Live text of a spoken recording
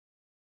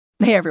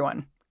Hey,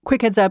 everyone.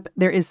 Quick heads up,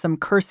 there is some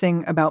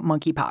cursing about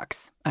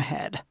monkeypox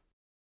ahead.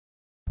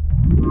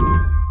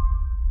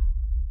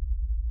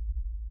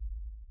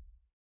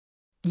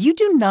 You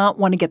do not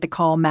want to get the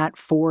call Matt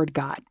Ford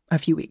got a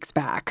few weeks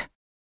back.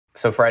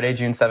 So Friday,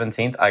 June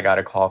 17th, I got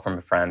a call from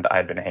a friend I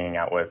had been hanging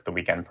out with the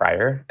weekend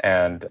prior.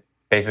 And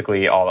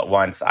basically all at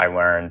once, I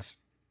learned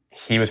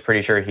he was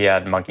pretty sure he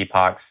had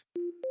monkeypox.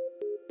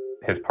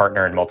 His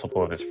partner and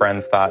multiple of his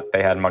friends thought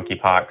they had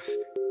monkeypox.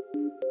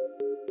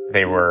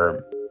 They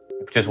were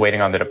just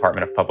waiting on the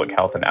Department of Public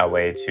Health in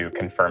LA to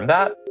confirm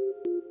that.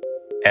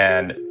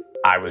 And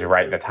I was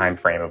right in the time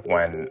frame of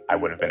when I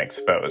would have been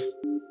exposed.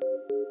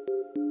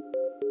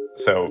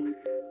 So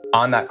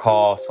on that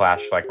call /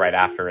 right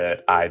after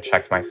it, I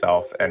checked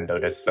myself and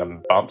noticed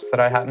some bumps that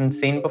I hadn't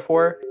seen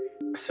before.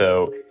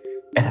 So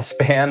in a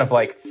span of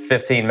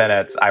 15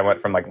 minutes, I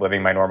went from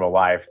living my normal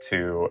life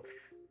to,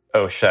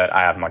 oh shit,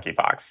 I have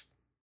monkeypox.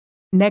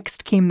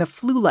 Next came the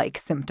flu-like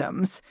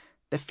symptoms,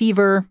 the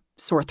fever,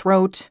 sore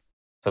throat.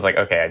 So I was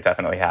okay, I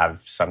definitely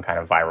have some kind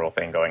of viral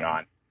thing going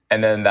on.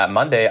 And then that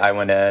Monday, I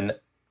went in,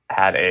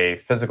 had a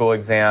physical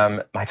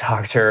exam. My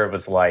doctor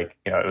was it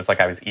was like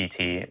I was ET.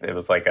 It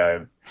was like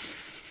a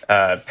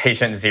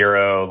patient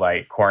zero,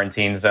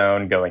 quarantine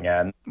zone going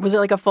in. Was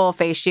it a full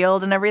face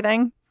shield and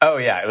everything? Oh,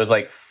 yeah. It was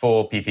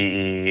full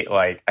PPE.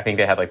 I think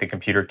they had the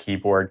computer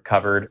keyboard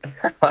covered.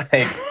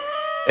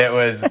 It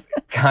was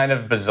kind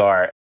of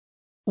bizarre.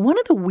 One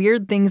of the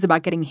weird things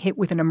about getting hit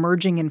with an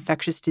emerging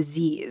infectious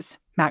disease,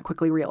 Matt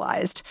quickly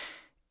realized,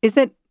 is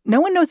that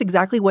no one knows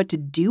exactly what to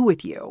do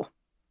with you.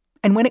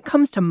 And when it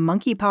comes to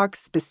monkeypox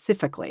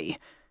specifically,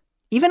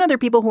 even other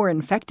people who are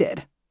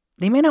infected,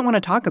 they may not want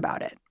to talk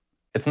about it.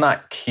 It's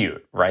not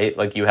cute, right?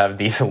 You have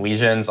these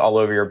lesions all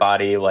over your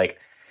body,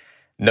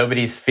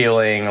 nobody's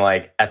feeling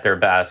at their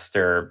best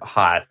or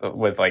hot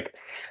with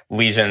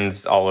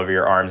lesions all over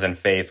your arms and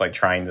face,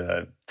 trying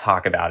to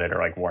talk about it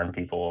or warn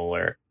people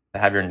or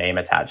have your name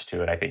attached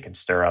to it, I think can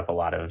stir up a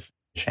lot of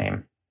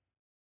shame.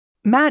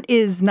 Matt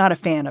is not a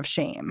fan of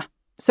shame,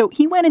 so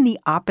he went in the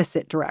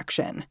opposite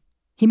direction.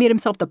 He made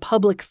himself the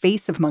public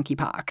face of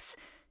monkeypox.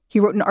 He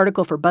wrote an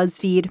article for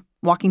BuzzFeed,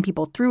 walking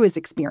people through his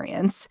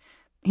experience.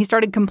 He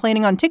started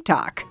complaining on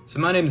TikTok. So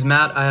my name's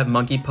Matt. I have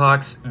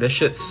monkeypox. This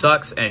shit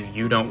sucks and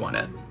you don't want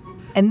it.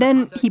 And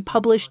then he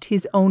published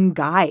his own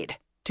guide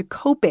to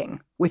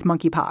coping with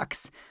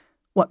monkeypox.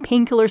 What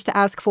painkillers to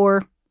ask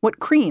for, what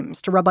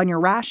creams to rub on your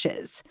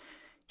rashes.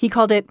 He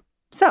called it,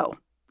 So,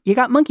 You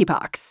Got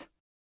Monkeypox.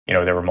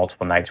 There were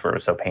multiple nights where it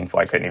was so painful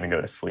I couldn't even go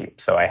to sleep.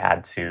 So I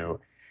had to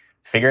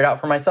figure it out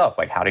for myself,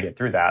 how to get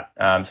through that.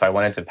 So I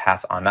wanted to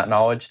pass on that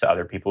knowledge to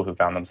other people who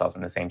found themselves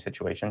in the same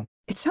situation.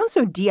 It sounds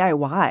so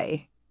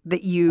DIY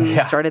that you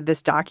started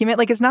this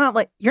document. It's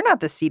not you're not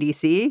the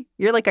CDC.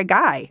 You're a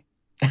guy.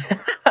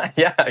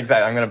 Yeah,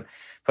 exactly. I'm going to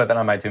put that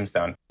on my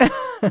tombstone.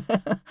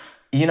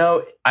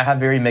 I have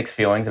very mixed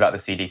feelings about the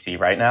CDC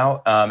right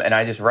now. And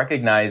I just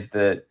recognize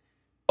that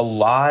a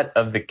lot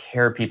of the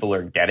care people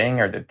are getting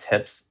or the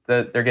tips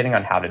that they're getting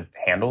on how to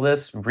handle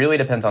this really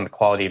depends on the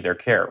quality of their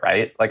care,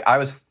 right? I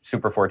was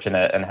super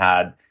fortunate and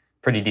had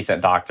pretty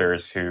decent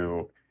doctors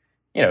who,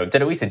 did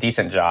at least a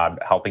decent job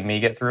helping me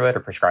get through it or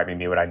prescribing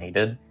me what I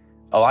needed.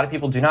 A lot of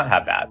people do not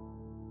have that.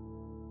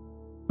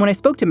 When I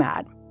spoke to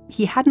Matt,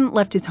 he hadn't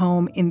left his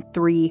home in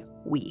 3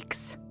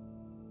 weeks.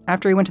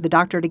 After he went to the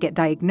doctor to get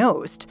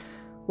diagnosed,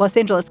 Los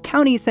Angeles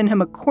County sent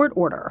him a court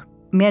order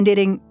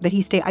mandating that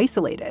he stay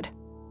isolated.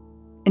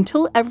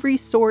 Until every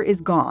sore is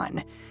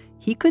gone,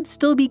 he could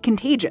still be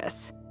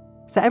contagious.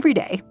 So every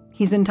day,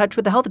 he's in touch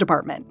with the health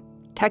department,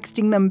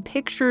 texting them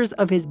pictures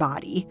of his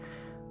body,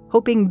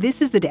 hoping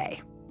this is the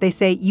day they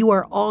say you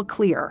are all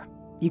clear.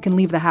 You can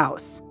leave the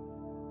house.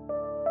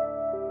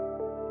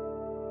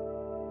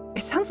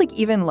 It sounds like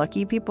even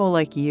lucky people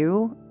like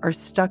you are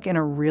stuck in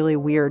a really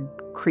weird,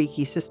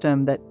 creaky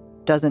system that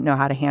doesn't know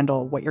how to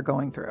handle what you're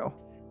going through.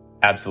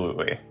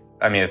 Absolutely.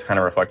 I mean, it's kind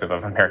of reflective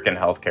of American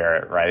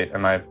healthcare, right? In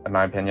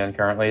my opinion,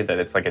 currently, that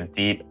it's a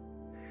deep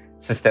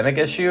systemic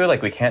issue.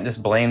 We can't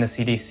just blame the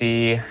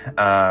CDC,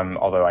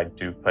 although I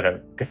do put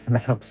a good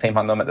amount of blame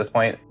on them at this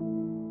point,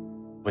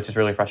 which is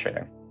really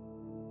frustrating.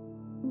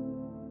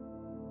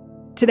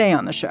 Today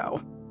on the show,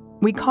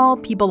 we call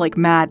people like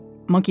Matt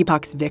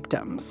monkeypox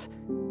victims.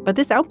 But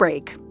this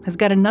outbreak has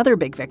got another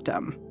big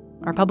victim,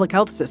 our public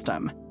health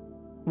system.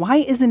 Why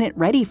isn't it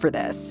ready for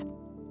this?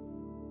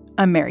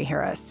 I'm Mary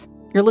Harris.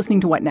 You're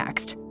listening to What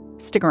Next?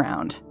 Stick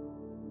around.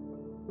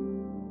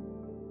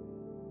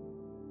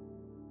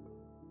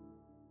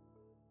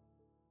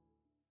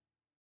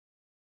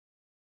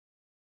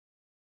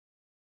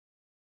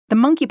 The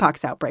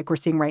monkeypox outbreak we're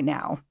seeing right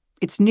now,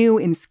 it's new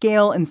in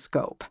scale and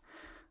scope.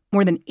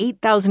 More than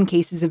 8,000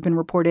 cases have been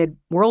reported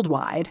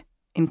worldwide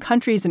in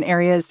countries and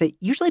areas that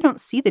usually don't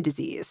see the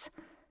disease.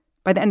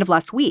 By the end of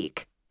last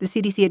week, the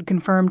CDC had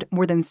confirmed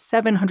more than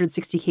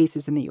 760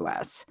 cases in the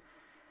U.S.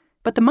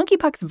 But the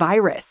monkeypox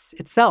virus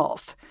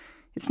itself,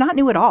 it's not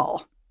new at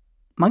all.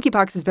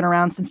 Monkeypox has been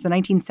around since the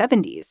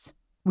 1970s.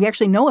 We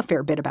actually know a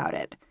fair bit about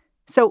it.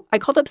 So I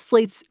called up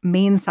Slate's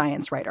main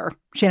science writer,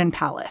 Shannon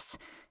Pallas,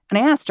 And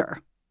I asked her,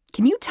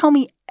 can you tell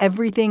me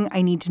everything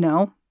I need to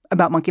know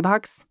about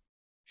monkeypox?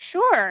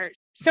 Sure.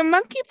 So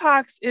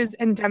monkeypox is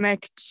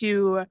endemic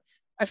to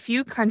a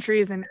few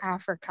countries in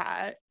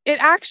Africa. It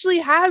actually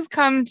has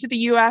come to the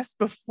US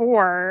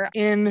before.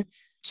 In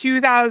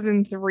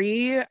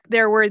 2003,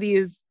 there were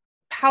these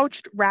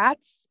pouched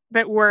rats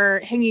that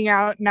were hanging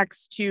out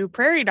next to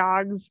prairie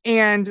dogs,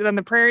 and then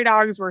the prairie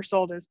dogs were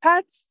sold as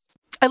pets.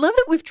 I love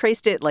that we've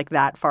traced it like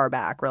that far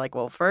back. We're like,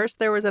 well, first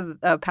there was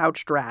a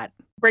pouched rat.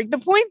 Right. The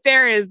point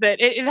there is that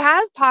it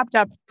has popped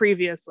up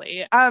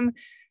previously.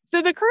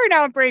 So the current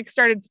outbreak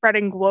started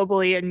spreading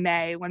globally in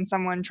May when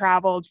someone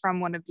traveled from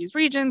one of these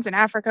regions in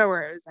Africa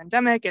where it was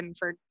endemic. And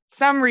for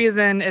some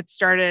reason, it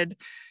started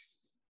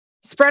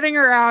spreading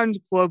around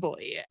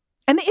globally.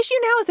 And the issue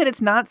now is that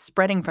it's not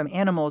spreading from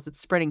animals. It's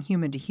spreading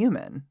human to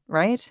human,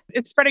 right?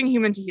 It's spreading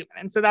human to human.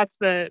 And so that's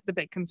the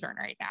big concern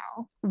right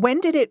now. When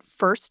did it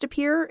first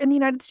appear in the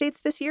United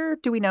States this year?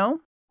 Do we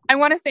know? I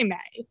want to say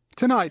May.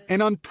 Tonight,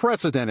 an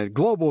unprecedented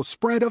global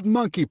spread of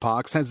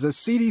monkeypox has the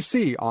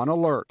CDC on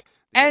alert.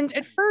 And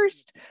at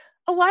first,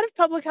 a lot of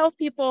public health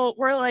people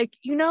were like,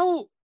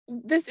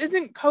 this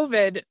isn't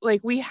COVID.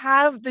 Like, we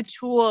have the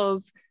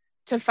tools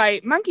to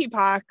fight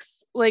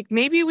monkeypox. Like,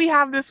 maybe we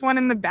have this one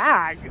in the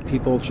bag.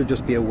 People should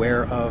just be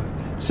aware of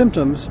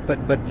symptoms, but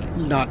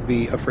not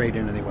be afraid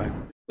in any way.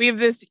 We have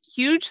this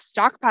huge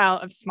stockpile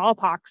of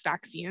smallpox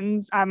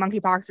vaccines.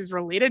 Monkeypox is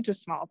related to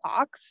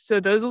smallpox, so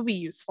those will be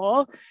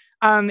useful.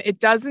 It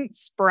doesn't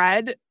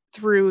spread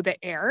through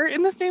the air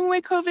in the same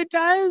way COVID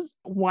does.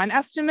 One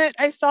estimate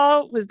I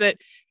saw was that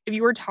if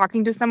you were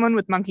talking to someone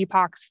with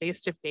monkeypox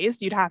face to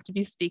face, you'd have to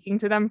be speaking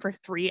to them for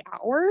 3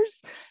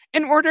 hours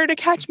in order to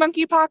catch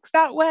monkeypox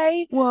that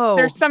way. Whoa.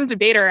 There's some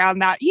debate around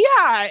that.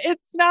 Yeah,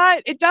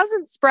 it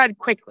doesn't spread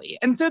quickly.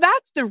 And so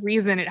that's the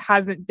reason it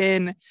hasn't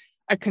been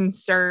a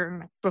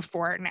concern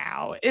before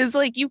now, is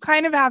like you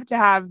kind of have to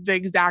have the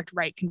exact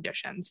right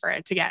conditions for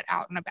it to get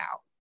out and about.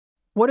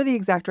 What are the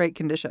exact right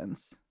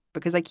conditions?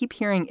 Because I keep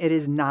hearing it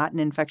is not an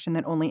infection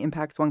that only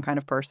impacts one kind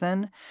of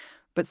person.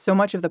 But so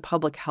much of the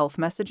public health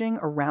messaging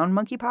around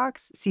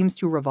monkeypox seems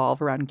to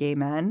revolve around gay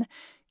men.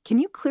 Can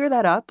you clear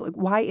that up? Like,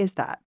 why is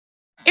that?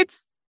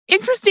 It's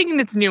interesting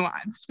and it's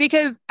nuanced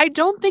because I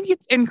don't think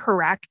it's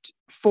incorrect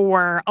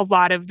for a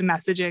lot of the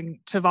messaging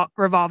to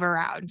revolve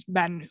around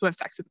men who have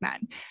sex with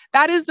men.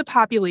 That is the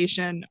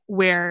population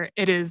where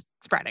it is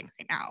spreading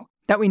right now.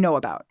 That we know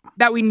about.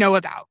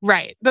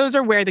 Right. Those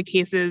are where the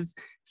cases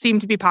seem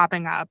to be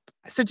popping up.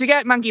 So to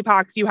get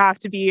monkeypox, you have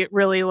to be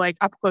really like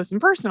up close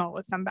and personal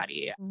with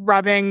somebody,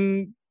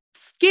 rubbing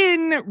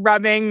skin,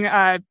 rubbing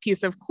a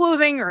piece of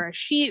clothing or a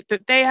sheet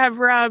that they have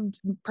rubbed,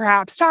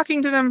 perhaps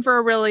talking to them for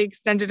a really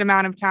extended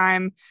amount of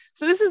time.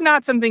 So this is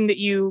not something that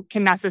you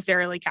can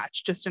necessarily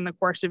catch just in the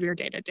course of your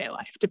day-to-day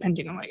life,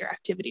 depending on what your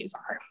activities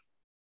are.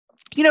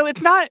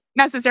 It's not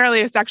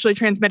necessarily a sexually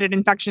transmitted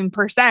infection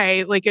per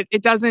se. Like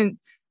it doesn't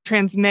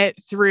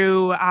transmit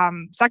through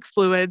sex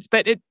fluids,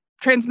 but it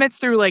transmits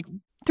through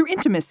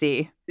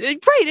intimacy. Right.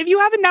 If you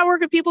have a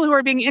network of people who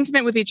are being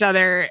intimate with each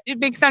other, it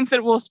makes sense that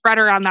it will spread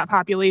around that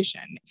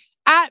population.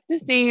 At the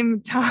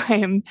same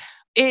time,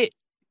 it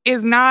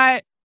is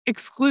not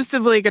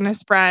exclusively going to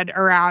spread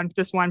around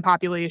this one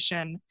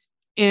population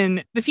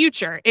in the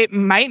future. It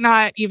might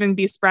not even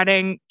be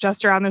spreading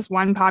just around this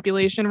one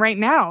population right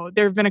now.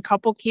 There have been a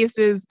couple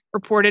cases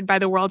reported by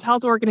the World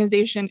Health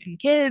Organization in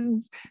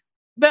kids.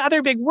 The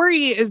other big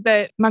worry is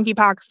that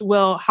monkeypox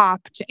will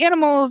hop to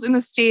animals in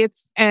the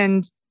States.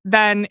 And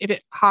then if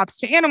it hops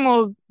to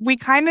animals, we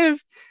kind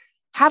of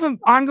have an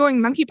ongoing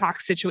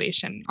monkeypox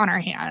situation on our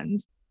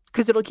hands.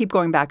 Because it'll keep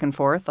going back and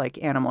forth,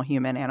 like animal,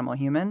 human, animal,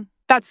 human.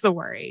 That's the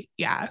worry.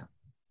 Yeah.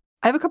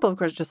 I have a couple of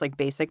questions, just like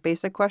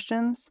basic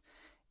questions.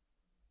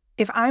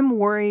 If I'm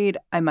worried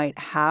I might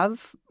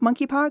have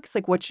monkeypox,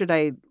 like what should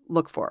I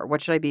look for?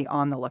 What should I be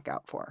on the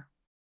lookout for?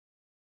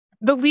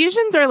 The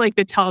lesions are like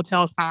the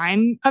telltale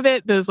sign of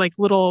it, those like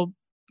little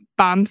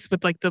bumps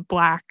with like the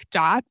black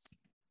dots.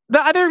 The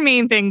other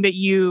main thing that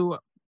you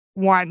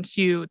want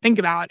to think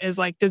about is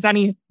like, does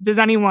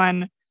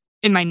anyone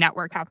in my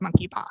network have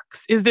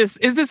monkeypox? Is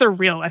this a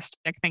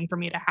realistic thing for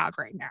me to have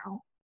right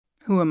now?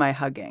 Who am I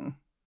hugging?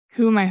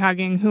 Who am I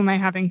hugging? Who am I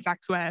having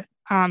sex with?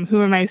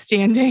 Who am I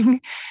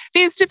standing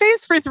face to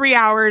face for 3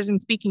 hours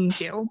and speaking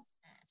to?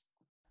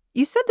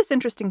 You said this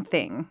interesting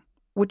thing,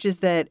 which is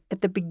that at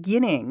the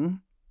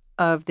beginning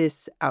of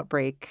this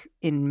outbreak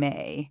in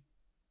May,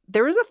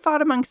 there was a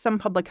thought among some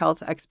public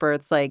health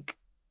experts, like,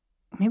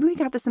 maybe we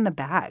got this in the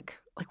bag.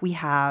 Like, we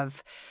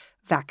have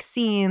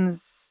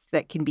vaccines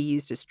that can be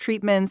used as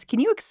treatments. Can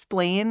you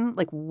explain,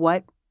 like,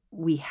 what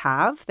we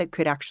have that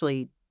could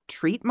actually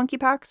treat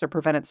monkeypox or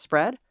prevent its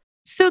spread?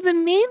 So the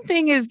main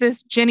thing is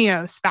this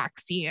Jynneos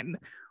vaccine,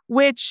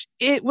 which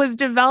it was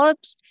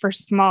developed for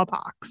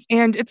smallpox.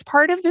 And it's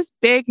part of this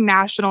big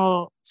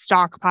national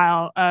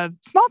stockpile of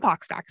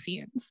smallpox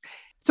vaccines.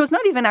 So it's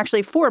not even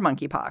actually for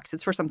monkeypox.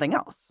 It's for something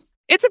else.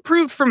 It's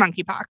approved for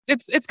monkeypox.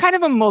 It's kind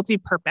of a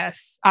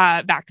multi-purpose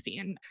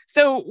vaccine.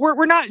 So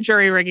we're not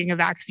jury rigging a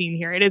vaccine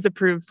here. It is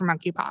approved for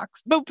monkeypox.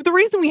 But the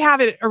reason we have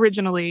it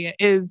originally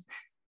is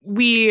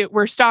we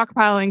were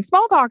stockpiling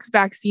smallpox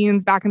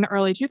vaccines back in the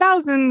early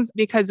 2000s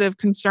because of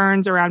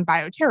concerns around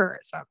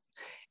bioterrorism.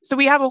 So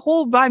we have a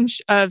whole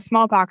bunch of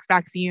smallpox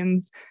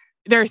vaccines.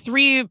 There are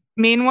three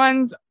main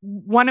ones.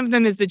 One of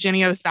them is the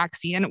Jynneos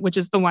vaccine, which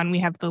is the one we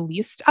have the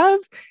least of.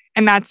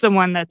 And that's the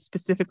one that's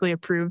specifically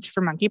approved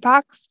for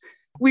monkeypox.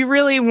 We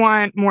really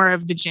want more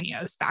of the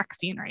Jynneos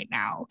vaccine right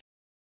now.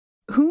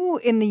 Who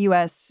in the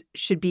U.S.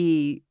 should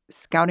be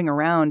scouting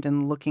around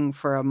and looking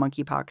for a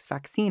monkeypox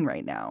vaccine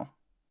right now?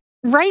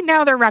 Right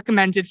now, they're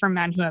recommended for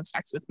men who have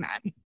sex with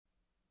men.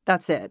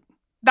 That's it.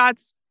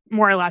 That's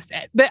more or less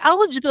it. The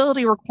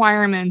eligibility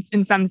requirements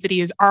in some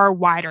cities are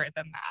wider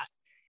than that.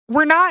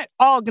 We're not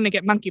all going to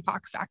get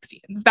monkeypox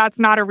vaccines. That's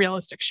not a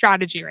realistic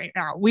strategy right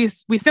now. We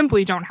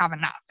simply don't have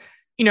enough.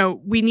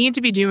 We need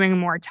to be doing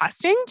more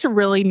testing to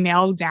really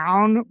nail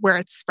down where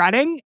it's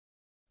spreading.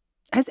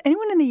 Has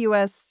anyone in the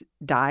U.S.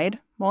 died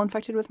while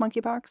infected with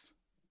monkeypox?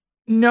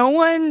 No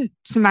one,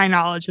 to my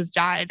knowledge, has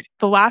died.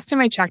 The last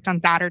time I checked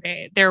on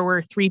Saturday, there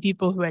were 3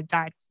 people who had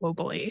died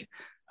globally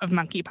of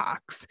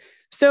monkeypox.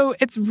 So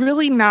it's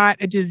really not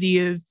a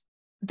disease.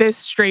 This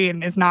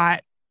strain is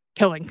not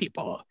killing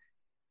people.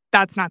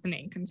 That's not the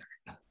main concern.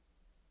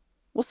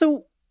 Well,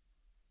 so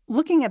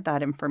looking at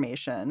that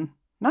information,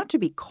 not to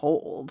be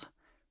cold,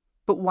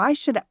 but why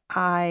should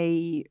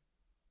I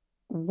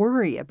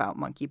worry about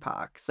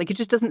monkeypox? Like, it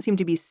just doesn't seem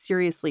to be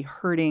seriously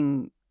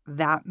hurting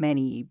that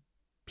many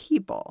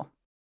people.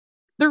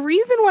 The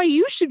reason why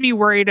you should be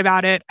worried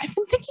about it, I've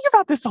been thinking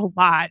about this a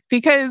lot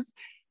because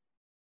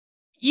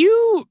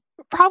you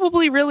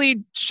probably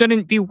really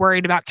shouldn't be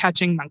worried about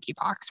catching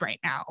monkeypox right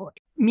now.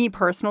 Me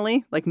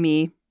personally, like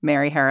me,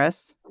 Mary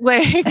Harris.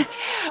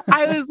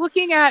 I was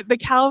looking at the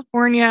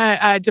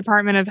California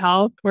Department of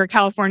Health, where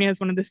California is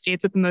one of the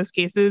states with the most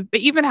cases. They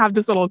even have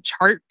this little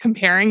chart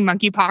comparing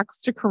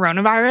monkeypox to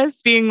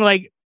coronavirus, being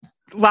like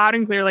loud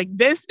and clear, like,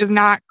 this is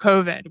not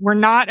COVID. We're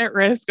not at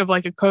risk of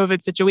like a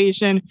COVID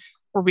situation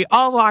where we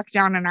all lock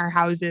down in our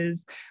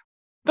houses.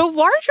 The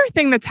larger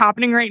thing that's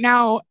happening right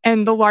now,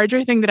 and the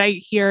larger thing that I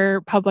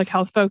hear public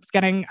health folks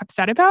getting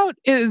upset about,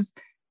 is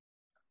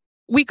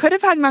we could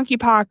have had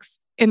monkeypox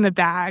in the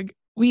bag.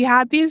 We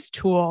had these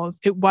tools.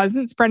 It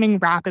wasn't spreading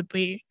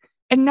rapidly.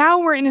 And now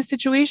we're in a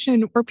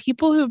situation where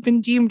people who have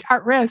been deemed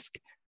at risk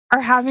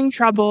are having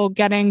trouble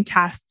getting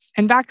tests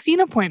and vaccine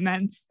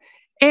appointments.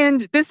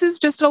 And this is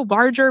just a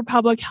larger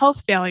public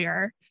health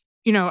failure.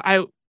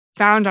 I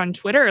found on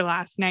Twitter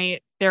last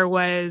night, there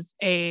was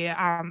a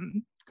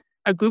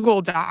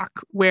Google Doc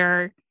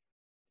where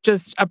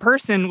just a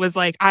person was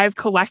like, I've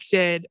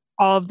collected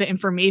all of the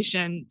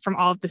information from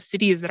all of the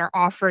cities that are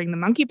offering the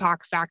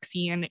monkeypox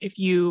vaccine. If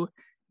you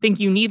think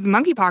you need the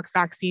monkeypox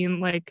vaccine,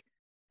 like,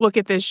 look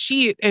at this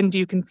sheet, and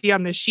you can see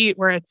on the sheet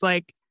where it's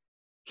like,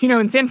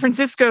 in San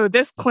Francisco,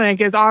 this clinic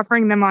is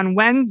offering them on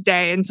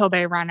Wednesday until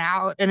they run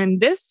out. And in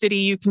this city,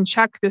 you can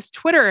check this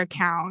Twitter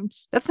account.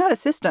 That's not a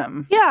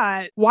system.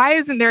 Yeah. Why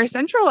isn't there a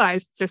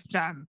centralized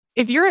system?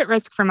 If you're at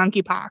risk for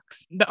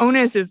monkeypox, the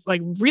onus is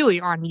like really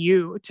on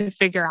you to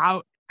figure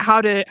out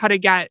how to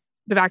get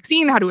the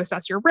vaccine, how to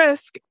assess your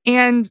risk.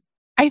 And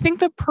I think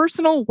the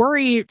personal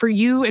worry for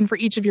you and for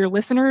each of your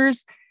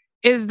listeners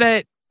is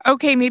that,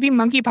 okay, maybe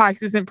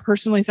monkeypox isn't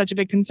personally such a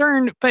big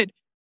concern, but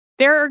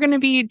there are going to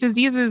be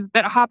diseases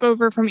that hop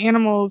over from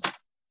animals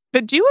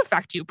that do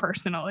affect you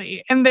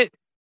personally, and that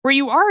where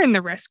you are in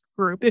the risk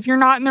group. If you're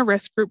not in the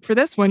risk group for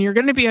this one, you're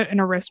going to be in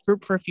a risk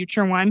group for a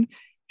future one.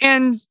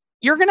 And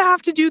you're going to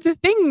have to do the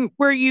thing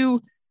where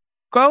you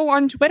go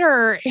on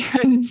Twitter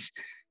and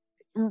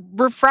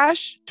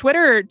refresh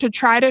Twitter to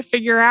try to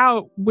figure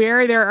out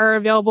where there are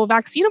available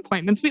vaccine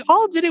appointments. We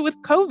all did it with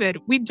COVID.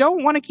 We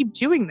don't want to keep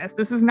doing this.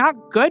 This is not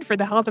good for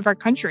the health of our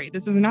country.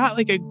 This is not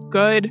like a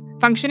good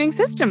functioning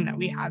system that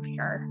we have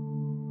here.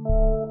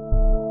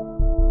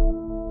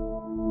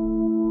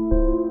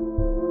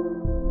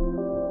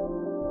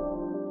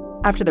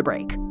 After the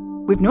break,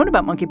 we've known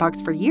about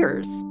monkeypox for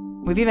years.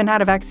 We've even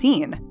had a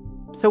vaccine.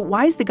 So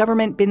why has the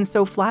government been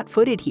so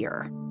flat-footed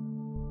here?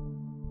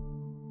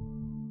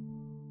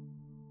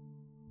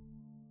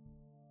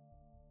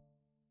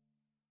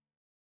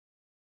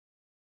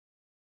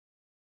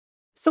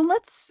 So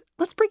let's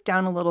break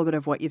down a little bit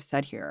of what you've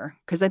said here,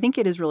 because I think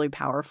it is really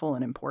powerful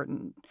and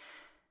important.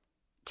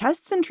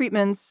 Tests and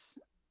treatments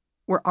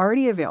were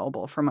already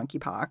available for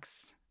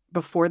monkeypox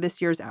before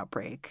this year's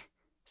outbreak.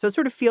 So it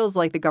sort of feels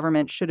like the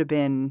government should have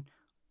been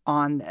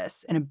on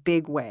this in a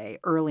big way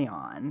early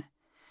on.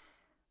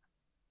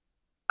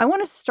 I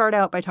want to start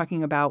out by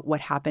talking about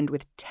what happened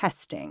with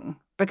testing,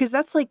 because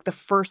that's like the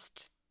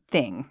first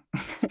thing.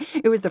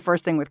 It was the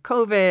first thing with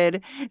COVID.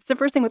 It's the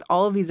first thing with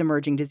all of these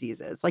emerging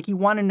diseases. Like, you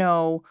want to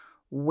know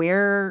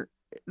where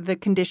the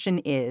condition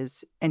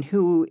is and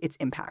who it's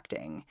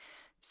impacting.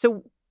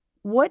 So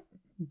what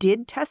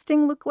did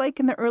testing look like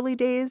in the early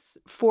days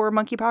for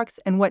monkeypox,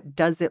 and what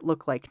does it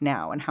look like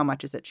now, and how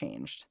much has it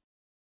changed?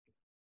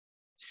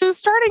 So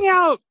starting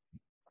out,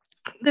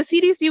 the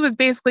CDC was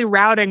basically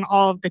routing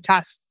all of the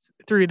tests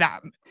through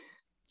them.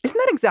 Isn't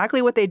that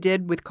exactly what they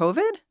did with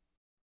COVID?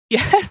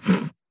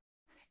 Yes.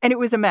 And it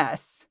was a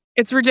mess.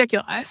 It's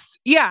ridiculous.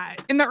 Yeah.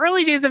 In the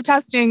early days of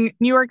testing,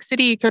 New York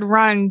City could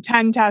run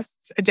 10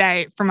 tests a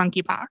day for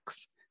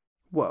monkeypox.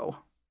 Whoa.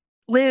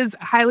 Liz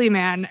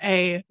Hileyman,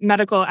 a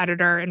medical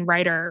editor and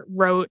writer,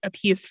 wrote a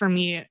piece for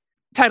me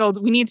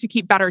titled, "We Need to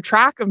Keep Better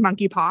Track of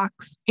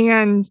Monkeypox."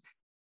 And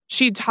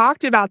she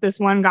talked about this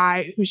one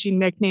guy who she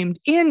nicknamed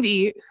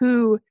Andy,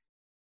 who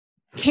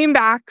came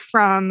back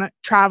from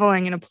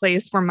traveling in a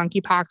place where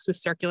monkeypox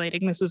was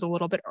circulating. This was a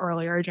little bit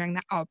earlier during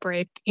the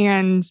outbreak.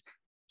 And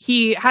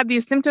he had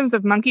these symptoms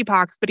of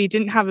monkeypox, but he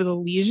didn't have the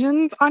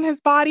lesions on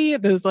his body,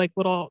 those like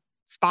little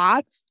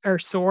spots or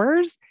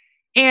sores.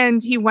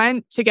 And he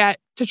went to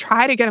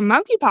try to get a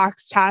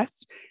monkeypox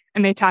test,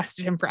 and they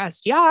tested him for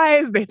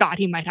STIs. They thought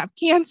he might have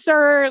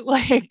cancer.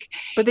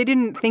 But they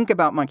didn't think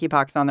about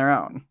monkeypox on their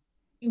own.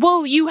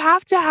 Well, you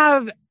have to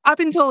have, up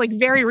until like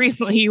very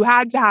recently, you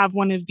had to have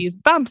one of these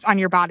bumps on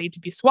your body to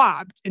be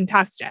swabbed and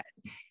tested.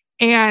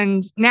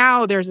 And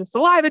now there's a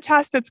saliva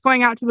test that's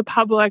going out to the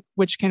public,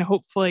 which can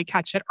hopefully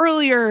catch it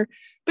earlier.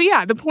 But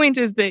yeah, the point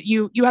is that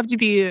you have to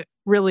be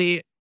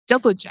really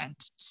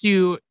diligent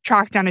to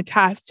track down a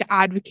test, to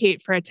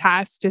advocate for a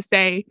test, to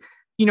say,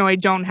 I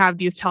don't have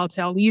these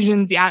telltale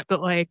lesions yet,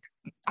 but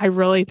I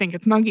really think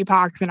it's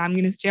monkeypox and I'm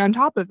going to stay on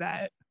top of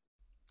it.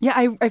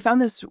 Yeah, I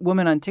found this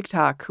woman on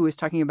TikTok who was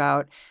talking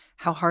about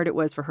how hard it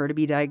was for her to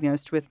be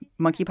diagnosed with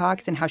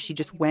monkeypox and how she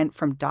just went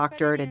from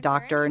doctor to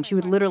doctor. And she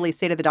would literally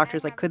say to the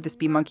doctors, could this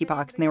be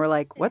monkeypox? And they were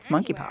like, what's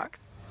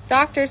monkeypox?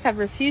 Doctors have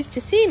refused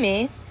to see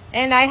me,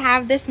 and I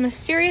have this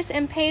mysterious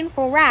and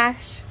painful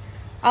rash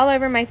all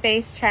over my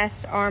face,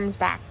 chest, arms,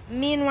 back.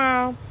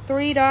 Meanwhile,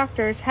 3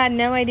 doctors had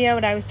no idea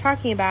what I was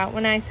talking about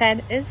when I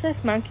said, "Is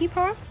this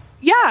monkeypox?"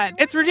 Yeah,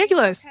 it's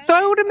ridiculous. So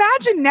I would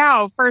imagine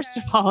now, first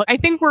of all, I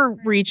think we're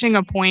reaching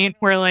a point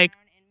where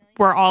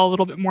we're all a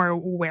little bit more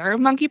aware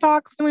of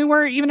monkeypox than we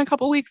were even a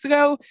couple weeks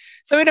ago.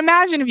 So I'd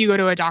imagine if you go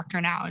to a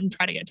doctor now and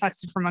try to get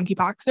tested for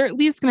monkeypox, they're at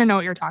least going to know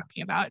what you're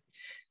talking about.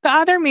 The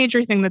other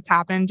major thing that's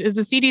happened is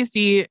the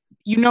CDC,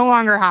 you no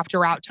longer have to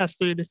route tests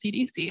through the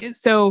CDC.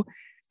 So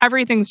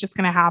everything's just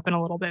going to happen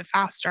a little bit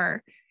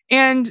faster.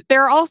 And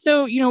there are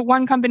also,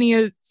 one company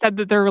has said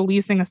that they're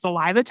releasing a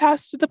saliva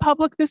test to the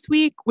public this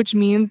week, which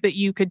means that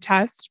you could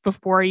test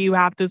before you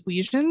have those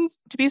lesions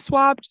to be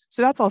swabbed.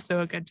 So that's also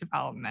a good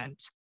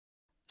development.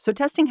 So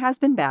testing has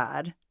been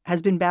bad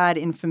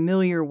in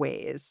familiar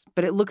ways,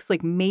 but it looks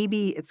like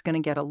maybe it's going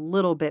to get a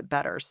little bit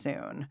better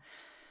soon.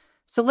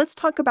 So let's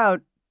talk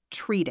about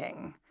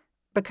treating,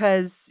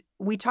 because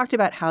we talked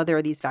about how there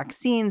are these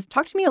vaccines.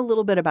 Talk to me a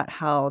little bit about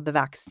how the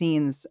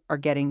vaccines are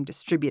getting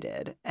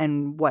distributed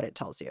and what it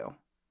tells you.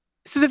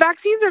 So the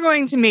vaccines are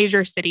going to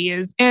major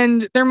cities,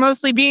 and they're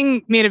mostly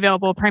being made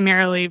available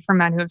primarily for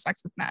men who have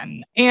sex with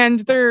men. And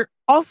they're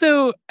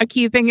also, a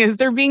key thing is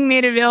they're being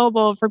made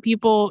available for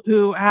people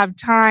who have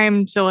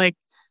time to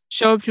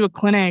show up to a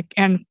clinic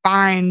and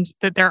find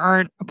that there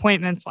aren't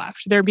appointments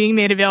left. They're being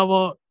made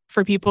available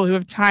for people who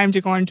have time to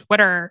go on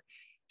Twitter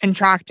and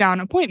track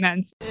down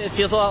appointments. It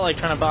feels a lot like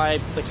trying to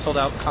buy sold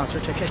out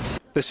concert tickets.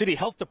 The city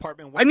health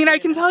department. I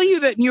can tell you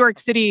that New York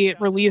City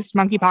released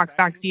monkeypox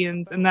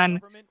vaccines, and then,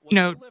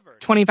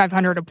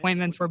 2,500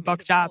 appointments were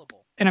booked up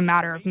in a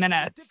matter of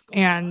minutes,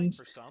 and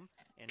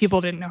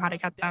people didn't know how to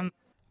get them.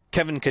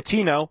 Kevin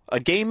Catino, a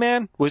gay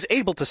man, was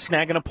able to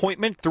snag an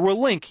appointment through a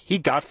link he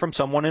got from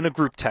someone in a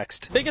group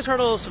text. The biggest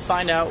hurdle is to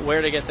find out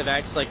where to get the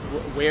vaccine,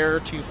 where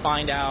to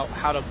find out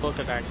how to book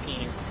a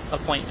vaccine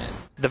appointment.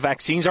 The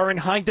vaccines are in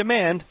high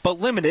demand, but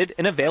limited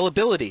in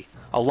availability.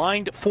 A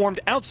line formed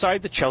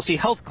outside the Chelsea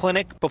Health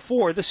Clinic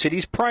before the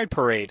city's Pride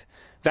Parade.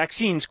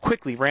 Vaccines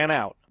quickly ran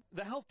out.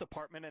 The health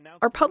department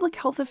announced... Are public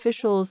health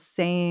officials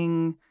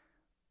saying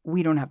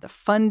we don't have the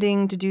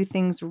funding to do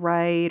things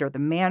right, or the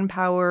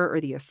manpower, or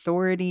the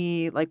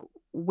authority?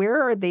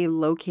 Where are they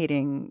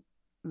locating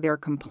their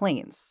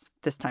complaints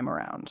this time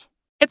around?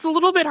 It's a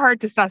little bit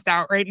hard to suss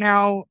out right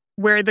now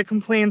where the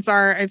complaints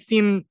are. I've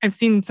seen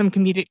some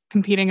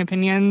competing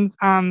opinions.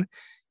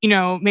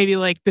 Maybe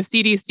the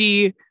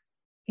CDC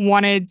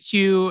wanted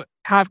to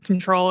have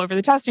control over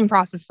the testing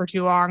process for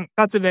too long.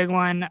 That's a big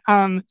one.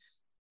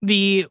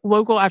 The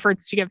local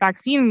efforts to get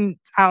vaccines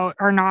out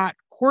are not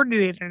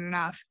coordinated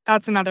enough.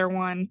 That's another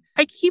one.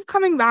 I keep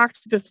coming back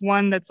to this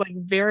one that's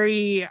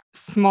very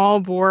small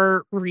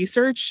bore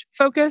research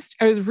focused.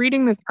 I was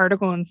reading this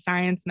article in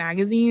Science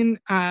magazine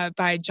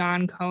by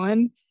John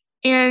Cohen,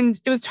 and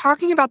it was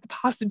talking about the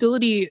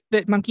possibility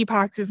that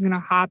monkeypox is going to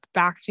hop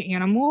back to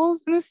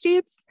animals in the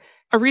States.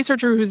 A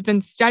researcher who's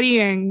been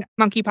studying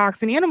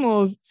monkeypox in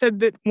animals said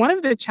that one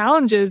of the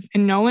challenges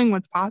in knowing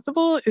what's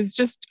possible is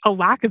just a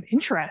lack of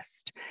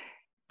interest.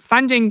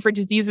 Funding for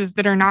diseases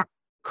that are not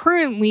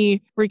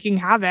currently wreaking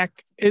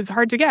havoc is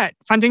hard to get.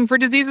 Funding for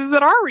diseases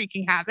that are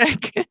wreaking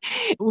havoc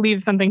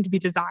leaves something to be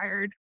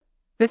desired.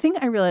 The thing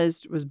I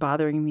realized was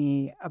bothering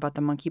me about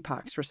the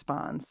monkeypox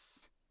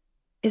response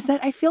is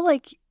that I feel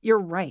like you're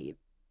right.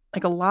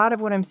 Like, a lot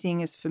of what I'm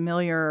seeing is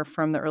familiar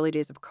from the early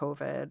days of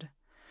COVID.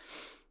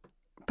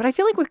 But I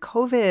feel like with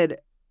COVID,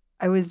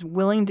 I was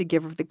willing to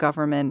give the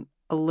government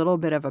a little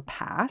bit of a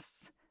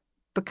pass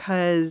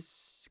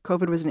because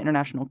COVID was an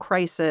international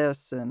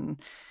crisis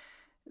and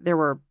there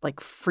were like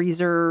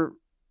freezer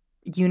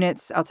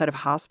units outside of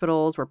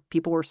hospitals where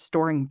people were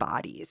storing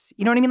bodies.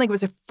 You know what I mean? Like, it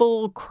was a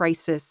full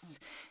crisis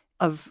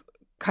of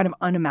kind of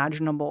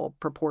unimaginable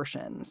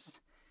proportions.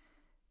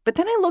 But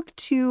then I look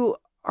to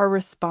our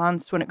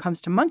response when it comes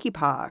to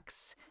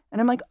monkeypox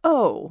and I'm like,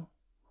 oh,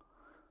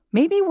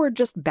 maybe we're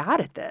just bad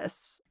at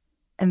this.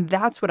 And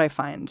that's what I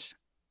find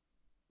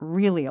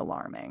really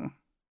alarming.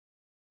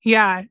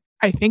 Yeah,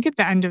 I think at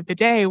the end of the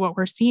day, what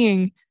we're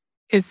seeing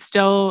is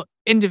still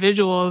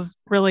individuals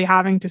really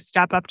having to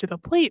step up to the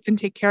plate and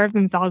take care of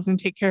themselves and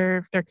take care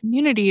of their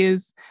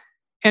communities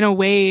in a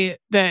way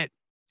that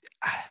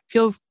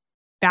feels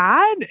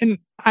bad and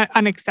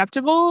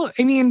unacceptable.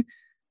 I mean,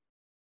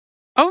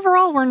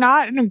 overall, we're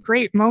not in a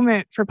great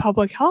moment for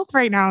public health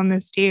right now in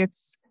the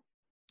States.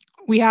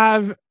 We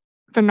have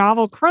the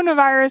novel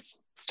coronavirus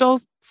still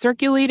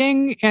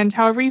circulating, and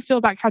however you feel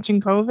about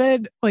catching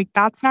COVID, like,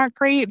 that's not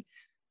great.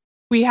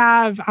 We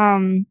have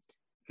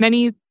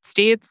many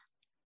states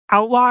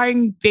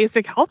outlawing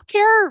basic health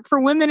care for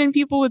women and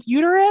people with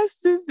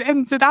uteruses,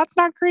 and so that's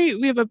not great.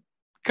 We have a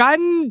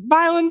gun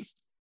violence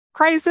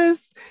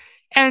crisis,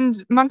 and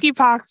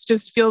monkeypox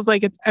just feels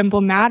like it's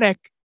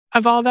emblematic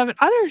of all that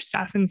other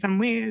stuff in some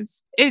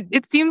ways.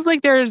 It seems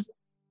like there's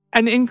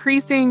an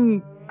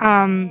increasing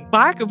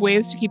lack of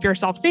ways to keep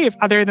yourself safe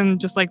other than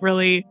just like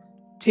really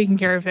taking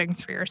care of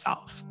things for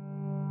yourself.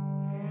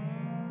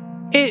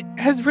 It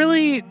has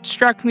really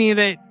struck me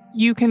that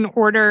you can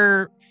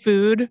order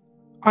food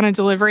on a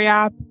delivery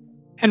app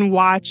and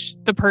watch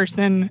the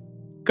person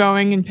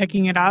going and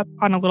picking it up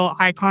on a little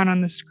icon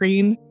on the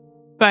screen,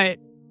 but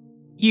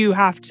you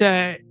have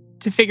to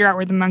figure out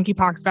where the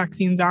monkeypox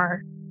vaccines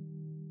are.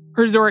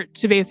 Resort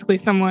to basically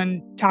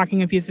someone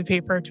tacking a piece of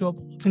paper to a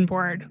bulletin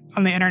board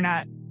on the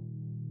internet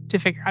to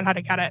figure out how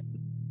to get it.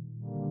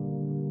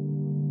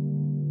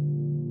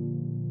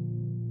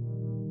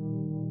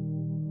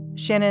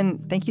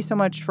 Shannon, thank you so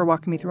much for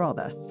walking me through all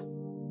this.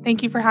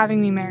 Thank you for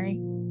having me, Mary.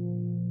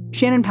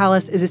 Shannon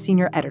Pallas is a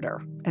senior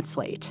editor at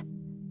Slate.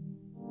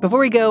 Before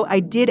we go, I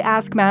did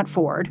ask Matt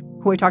Ford,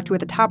 who I talked to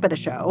at the top of the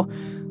show,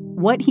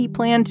 what he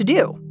planned to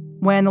do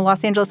when the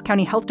Los Angeles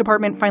County Health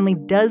Department finally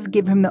does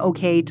give him the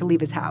okay to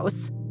leave his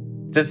house.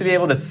 Just to be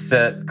able to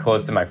sit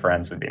close to my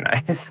friends would be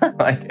nice,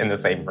 like in the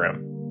same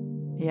room.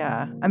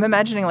 Yeah, I'm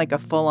imagining like a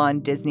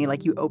full-on Disney,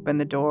 like you open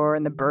the door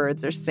and the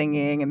birds are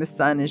singing and the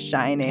sun is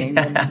shining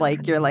and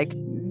like you're like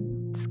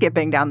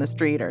skipping down the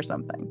street or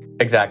something.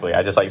 Exactly.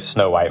 I just like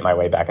Snow White my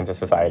way back into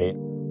society.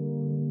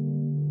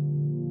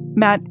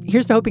 Matt,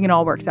 here's to hoping it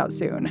all works out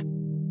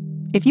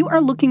soon. If you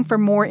are looking for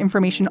more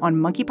information on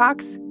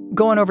monkeypox,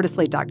 go on over to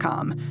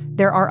slate.com.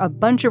 There are a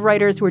bunch of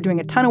writers who are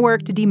doing a ton of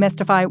work to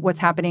demystify what's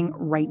happening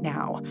right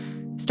now.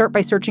 Start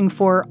by searching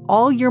for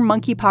All Your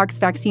Monkeypox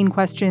Vaccine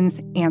Questions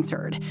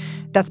Answered.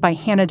 That's by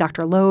Hannah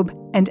Dr. Loeb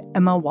and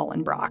Emma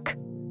Wallenbrock.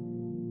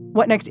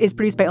 What Next is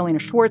produced by Elena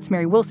Schwartz,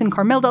 Mary Wilson,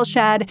 Carmel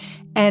Delshad,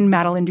 and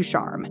Madeline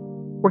Ducharme.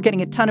 We're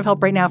getting a ton of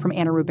help right now from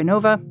Anna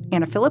Rubinova,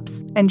 Anna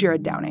Phillips, and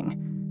Jared Downing.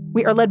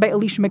 We are led by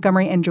Alicia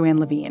Montgomery and Joanne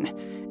Levine.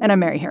 And I'm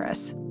Mary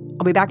Harris.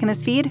 I'll be back in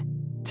this feed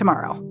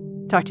tomorrow.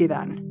 Talk to you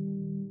then.